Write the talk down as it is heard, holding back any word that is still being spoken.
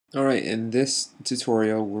Alright, in this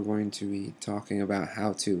tutorial we're going to be talking about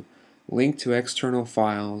how to link to external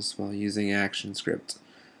files while using ActionScript.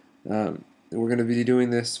 We're going to be doing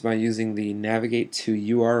this by using the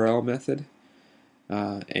NavigateToURL method,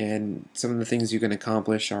 and some of the things you can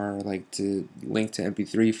accomplish are like to link to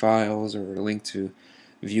MP3 files, or link to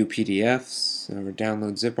view PDFs, or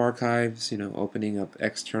download zip archives, opening up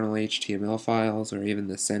external HTML files, or even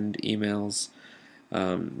to send emails.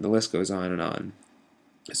 The list goes on and on.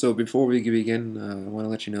 So before we begin, I want to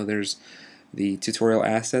let you know there's the tutorial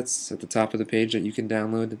assets at the top of the page that you can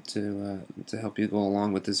download to help you go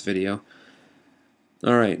along with this video.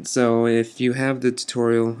 Alright, so if you have the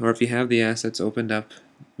tutorial, or if you have the assets opened up,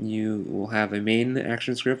 you will have a main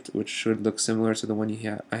action script, which should look similar to the one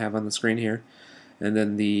I have on the screen here, and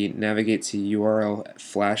then the navigate to URL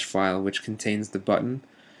flash file, which contains the button.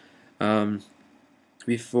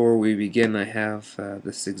 Before we begin, I have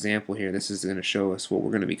this example here. This is going to show us what we're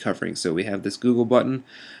going to be covering. So we have this Google button.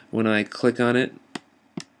 When I click on it,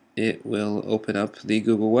 it will open up the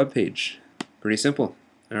Google web page. Pretty simple.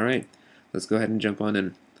 Alright, let's go ahead and jump on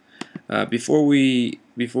in. Before we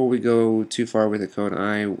go too far with the code,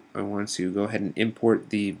 I want to go ahead and import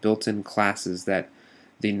the built-in classes that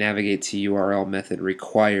the NavigateToURL method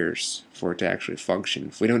requires for it to actually function.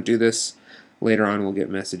 If we don't do this, later on we'll get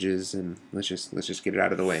messages, and let's just get it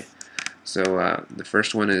out of the way. So the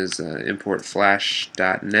first one is import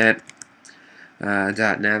flash.net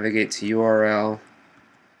 .navigate_to_URL.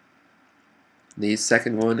 The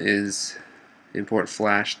second one is import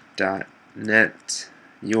flash.net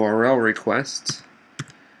URL request.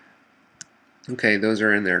 Okay, those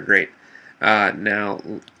are in there, great. Now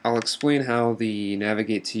I'll explain how the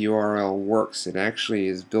NavigateToURL works. It actually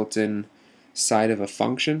is built inside of a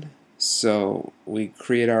function. So we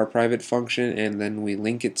create our private function and then we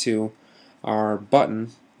link it to our button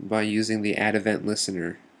by using the add event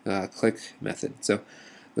listener click method. So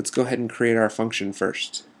let's go ahead and create our function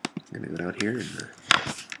first. I'm going to go down here in the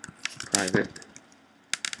private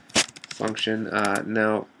function.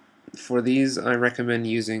 Now for these I recommend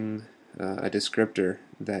using a descriptor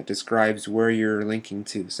that describes where you're linking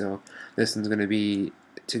to. So this one's going to be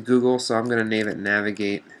to Google, so I'm going to name it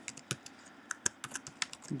Navigate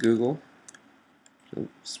Google. Oh,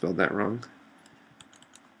 spelled that wrong.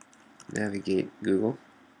 Navigate Google,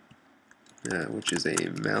 which is a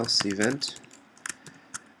mouse event,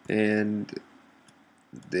 and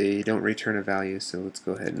they don't return a value, so let's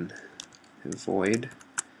go ahead and void.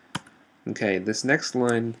 Okay, this next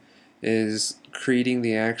line is creating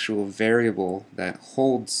the actual variable that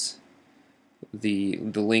holds the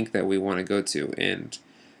link that we want to go to, and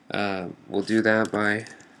we'll do that by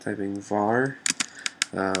typing var.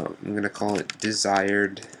 I'm going to call it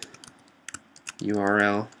desired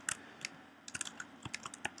URL,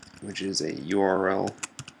 which is a URL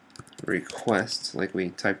request, like we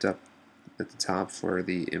typed up at the top for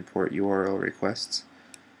the import URL requests,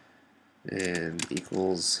 and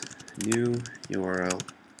equals new URL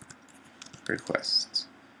requests.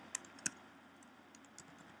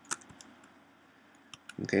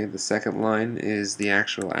 Okay, the second line is the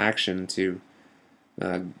actual action to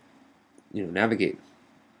navigate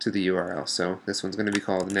to the URL. So this one's going to be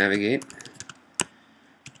called navigate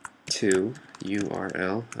to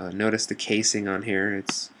URL. Notice the casing on here.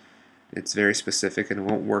 It's very specific and it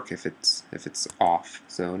won't work if it's off.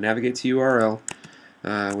 So navigate to URL,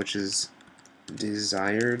 which is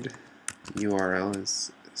desired URL,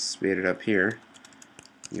 is spaded up here,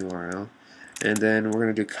 URL, and then we're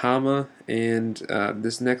going to do comma, and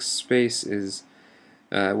this next space is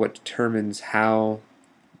what determines how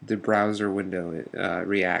the browser window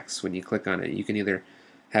reacts when you click on it. You can either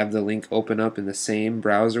have the link open up in the same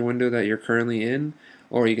browser window that you're currently in,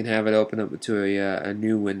 or you can have it open up to a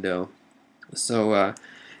new window. So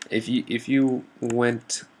if you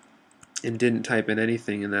went and didn't type in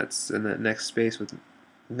anything in that next space,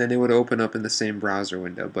 then it would open up in the same browser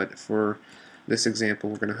window. But for this example,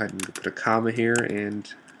 we're going to go ahead and put a comma here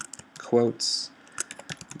and quotes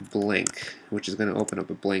blank, which is going to open up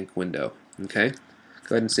a blank window. Okay,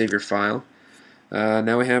 go ahead and save your file.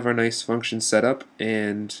 Now we have our nice function set up,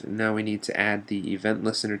 and now we need to add the event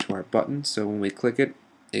listener to our button. So when we click it,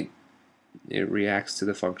 it reacts to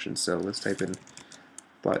the function. So let's type in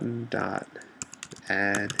button.add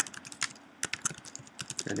an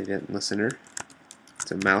event listener.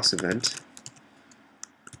 It's a mouse event.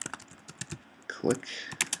 Click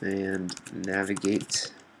and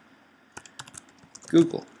navigate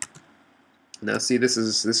Google. Now see, this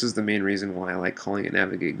is the main reason why I like calling it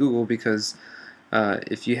Navigate Google, because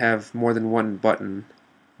if you have more than one button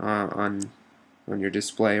on your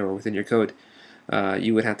display or within your code,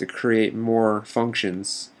 you would have to create more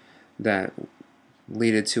functions that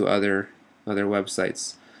leaded to other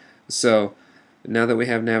websites. So now that we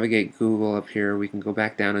have Navigate Google up here, we can go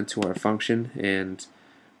back down into our function, and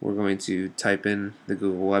we're going to type in the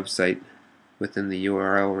Google website within the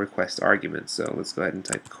URL request argument. So let's go ahead and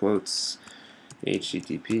type quotes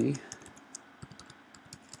http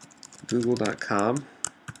google.com,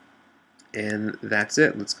 and that's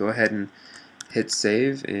it. Let's go ahead and hit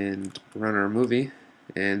save and run our movie,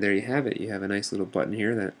 and there you have it. You have a nice little button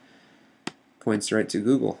here that points right to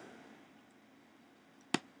Google.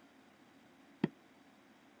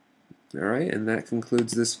 Alright, and that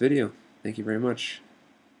concludes this video. Thank you very much.